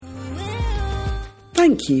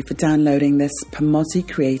Thank you for downloading this Pomozi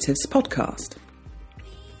Creatives podcast.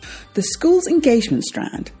 The school's engagement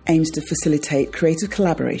strand aims to facilitate creative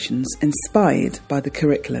collaborations inspired by the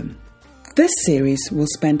curriculum. This series will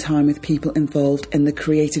spend time with people involved in the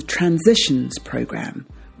Creative Transitions programme,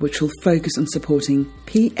 which will focus on supporting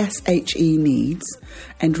PSHE needs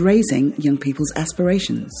and raising young people's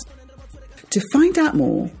aspirations. To find out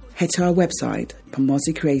more, head to our website,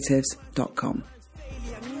 pomozicreatives.com.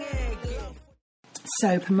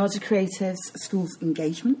 So, Pomozi Creatives School's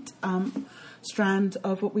engagement strand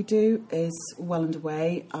of what we do is well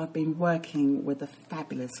underway. I've been working with the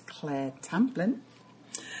fabulous Claire Tamplin,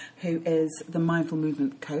 who is the Mindful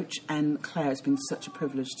Movement coach, and Claire, it's been such a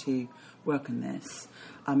privilege to work on this.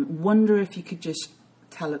 Wonder if you could just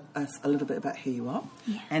tell us a little bit about who you are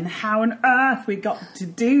and how on earth we got to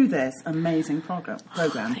do this amazing program.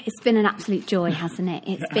 It's been an absolute joy, hasn't it?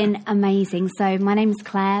 It's been amazing. So my name is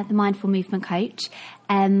Claire, the Mindful Movement coach.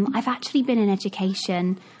 I've actually been in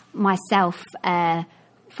education myself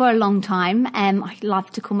for a long time. I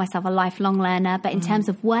love to call myself a lifelong learner, but in terms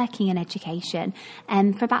of working in education,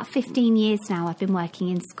 for about 15 years now I've been working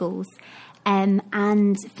in schools.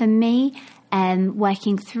 And for me,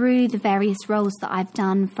 working through the various roles that I've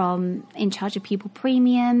done, from in charge of pupil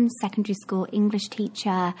premium, secondary school English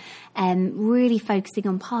teacher, really focusing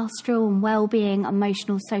on pastoral and well-being,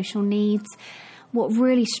 emotional, social needs. What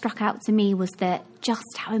really struck out to me was that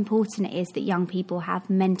just how important it is that young people have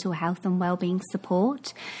mental health and well-being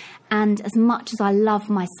support. And as much as I love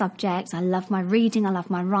my subject, I love my reading, I love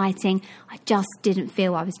my writing, I just didn't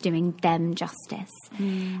feel I was doing them justice.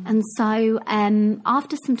 And so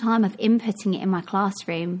after some time of inputting it in my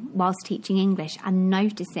classroom whilst teaching English and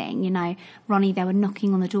noticing, Ronnie, they were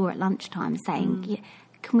knocking on the door at lunchtime saying,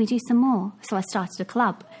 can we do some more? So I started a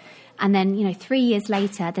club. And then, 3 years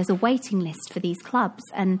later, there's a waiting list for these clubs.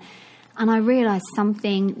 And I realised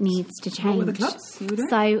something needs to change. What were the clubs you were doing?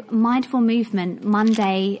 So Mindful Movement,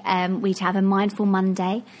 Monday, we'd have a Mindful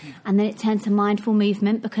Monday. And then it turned to Mindful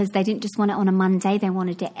Movement because they didn't just want it on a Monday, they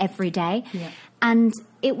wanted it every day. Yeah. And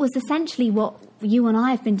it was essentially what you and I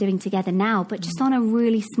have been doing together now, but just on a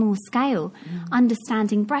really small scale,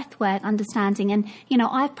 understanding breath work, understanding, and,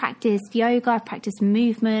 I've practiced yoga, I've practiced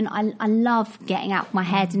movement. I love getting out of my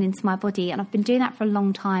head and into my body, and I've been doing that for a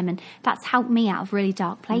long time, and that's helped me out of really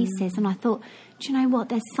dark places. And I thought, do you know what?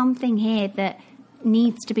 There's something here that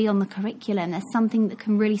needs to be on the curriculum. There's something that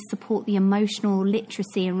can really support the emotional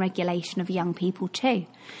literacy and regulation of young people too.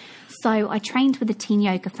 So I trained with the Teen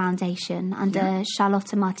Yoga Foundation under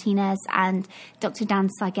Charlotte Martinez and Dr. Dan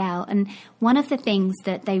Seigel. And one of the things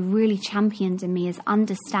that they really championed in me is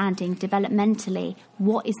understanding developmentally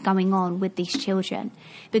what is going on with these children.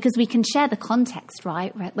 Because we can share the context,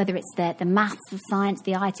 right? Whether it's the maths, the science,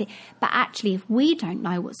 the IT. But actually, if we don't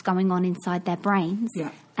know what's going on inside their brains,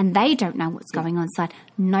 and they don't know what's going on inside,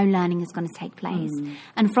 no learning is going to take place.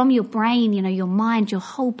 And from your brain, your mind, your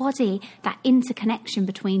whole body, that interconnection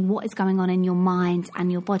between what is going on in your mind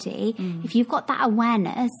and your body, if you've got that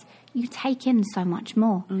awareness, you take in so much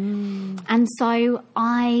more. And so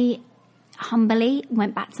I humbly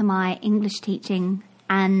went back to my English teaching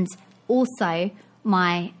and also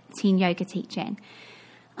my teen yoga teaching.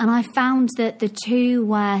 And I found that the two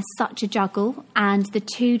were such a juggle, and the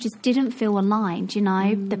two just didn't feel aligned,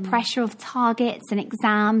 the pressure of targets and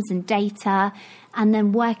exams and data, and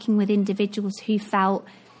then working with individuals who felt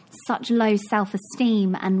such low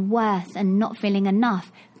self-esteem and worth and not feeling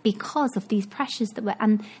enough because of these pressures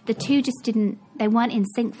and the two just they weren't in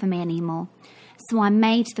sync for me anymore. So I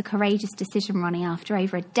made the courageous decision, Ronnie, after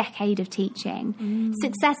over a decade of teaching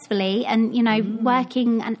successfully and,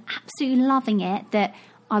 working and absolutely loving it, that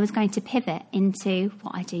I was going to pivot into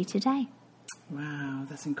what I do today. Wow,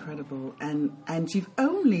 that's incredible. And you've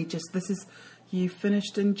only you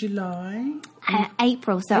finished in July?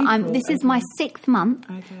 April. So this is my 6th month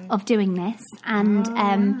of doing this. And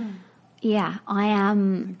I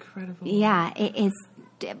am... Incredible. Yeah, it is.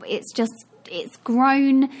 It's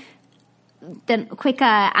grown quicker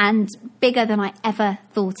and bigger than I ever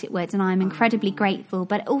thought it would, and I'm incredibly grateful,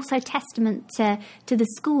 but also testament to the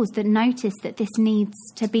schools that notice that this needs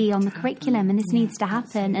to be on the curriculum and this needs to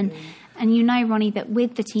happen. And Ronnie, that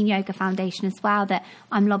with the Teen Yoga Foundation as well, that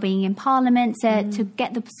I'm lobbying in Parliament to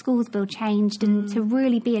get the schools bill changed and to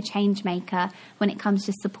really be a change maker when it comes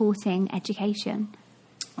to supporting education.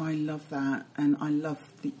 I love that, and I love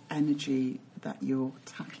the energy that you're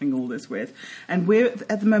tackling all this with. And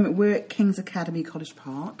at the moment we're at King's Academy College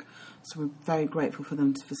Park, so we're very grateful for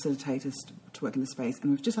them to facilitate us to work in the space.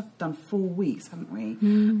 And we've just done 4 weeks, haven't we?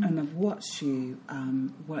 And I've watched you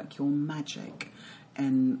work your magic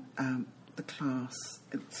in the the class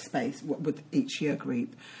space with each year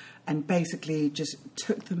group, and basically just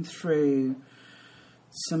took them through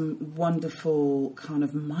some wonderful kind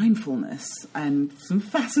of mindfulness and some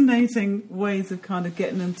fascinating ways of kind of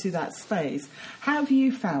getting them to that space. How have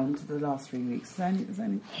you found the last 3 weeks?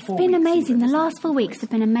 It's been amazing. The last 4 weeks have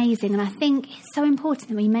been amazing, and I think it's so important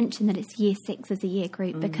that we mention that it's year 6 as a year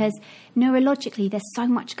group, because neurologically there's so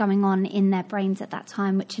much going on in their brains at that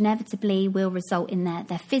time, which inevitably will result in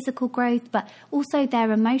their physical growth, but also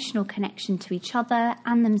their emotional connection to each other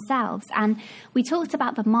and themselves. And we talked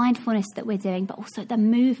about the mindfulness that we're doing, but also the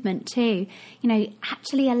movement too.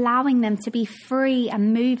 Actually allowing them to be free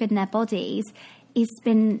and move in their bodies. It's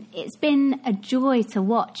been a joy to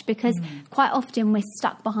watch, because quite often we're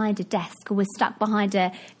stuck behind a desk or we're stuck behind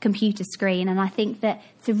a computer screen, and I think that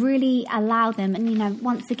to really allow them, and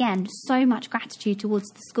once again, so much gratitude towards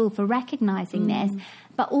the school for recognising this,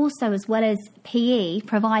 but also as well as PE,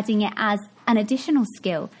 providing it as an additional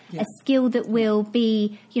skill, a skill that will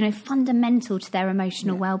be fundamental to their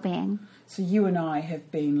emotional well-being. So you and I have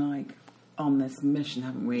been on this mission,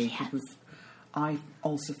 haven't we? Yes. Because I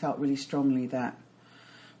also felt really strongly that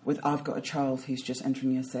I've got a child who's just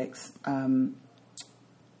entering year 6, and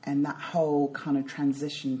that whole kind of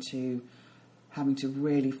transition to having to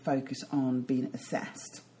really focus on being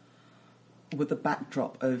assessed with the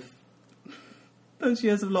backdrop of those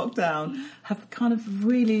years of lockdown have kind of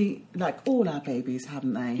really, like all our babies,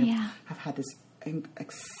 haven't they? Have had this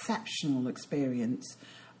exceptional experience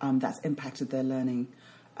that's impacted their learning.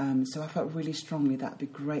 So I felt really strongly that would be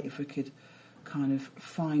great if we could kind of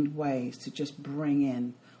find ways to just bring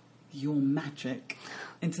in your magic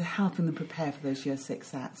into helping them prepare for those year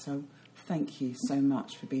 6 SATs. So thank you so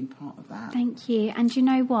much for being part of that. Thank you. And you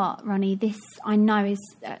know what, Ronnie, this I know is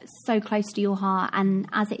so close to your heart, and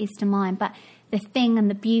as it is to mine, but the thing and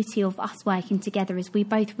the beauty of us working together is we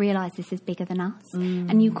both realise this is bigger than us.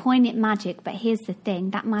 And you coin it magic, but here's the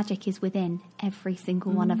thing, that magic is within every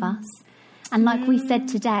single one of us. And like we said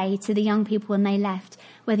today to the young people when they left,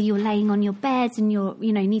 whether you're laying on your bed and you're,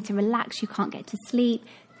 need to relax, you can't get to sleep,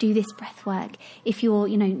 do this breath work. If you're,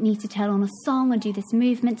 need to turn on a song or do this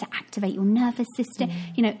movement to activate your nervous system,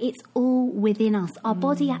 it's all within us. Our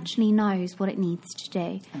body actually knows what it needs to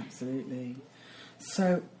do. Absolutely.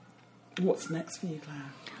 So what's next for you,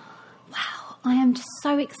 Claire? Wow, I am just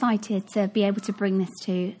so excited to be able to bring this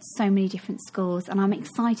to so many different schools, and I'm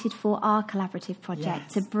excited for our collaborative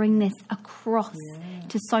project to bring this across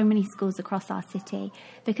to so many schools across our city,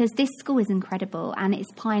 because this school is incredible and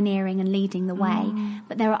it's pioneering and leading the way,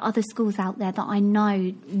 but there are other schools out there that I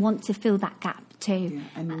know want to fill that gap too.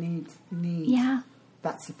 And need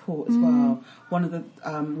that support as well. One of the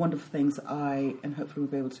wonderful things that and hopefully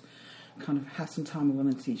we'll be able to kind of have some time with one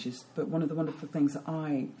of the teachers, but one of the wonderful things that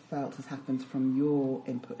I felt has happened from your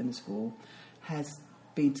input in the school has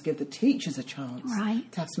been to give the teachers a chance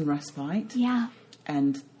to have some respite.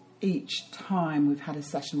 And each time we've had a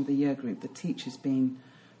session with the year group, the teacher's been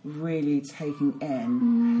really taking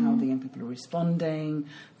in how the young people are responding,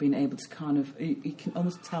 being able to kind of, you can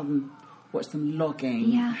almost tell them, watch them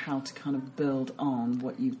logging how to kind of build on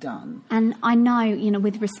what you've done. And I know,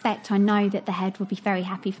 with respect, I know that the head will be very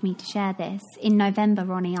happy for me to share this. In November,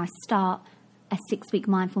 Ronnie, I start a 6-week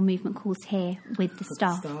mindful movement course here with the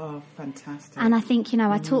staff. Fantastic. And I think,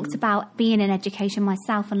 I talked about being in education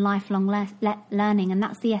myself and lifelong learning, and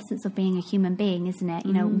that's the essence of being a human being, isn't it?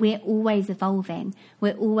 We're always evolving,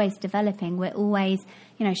 we're always developing, we're always,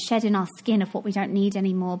 shedding our skin of what we don't need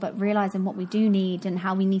anymore, but realising what we do need and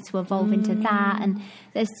how we need to evolve into that. And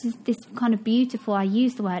there's this kind of beautiful, I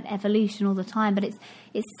use the word evolution all the time, but it's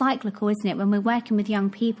cyclical, isn't it? When we're working with young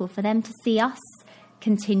people, for them to see us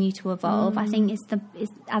continue to evolve, I think it's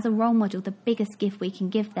as a role model the biggest gift we can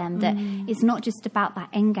give them, that it's not just about that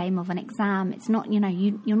end game of an exam. It's not,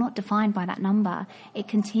 you're not defined by that number. It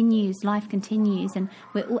continues, life continues, and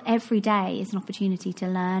every day is an opportunity to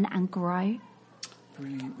learn and grow.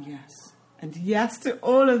 Brilliant. Yes, and yes to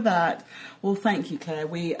all of that. Well, thank you, Claire.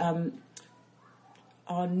 We are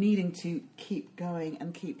needing to keep going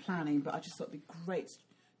and keep planning, but I just thought it'd be great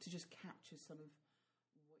to just capture some of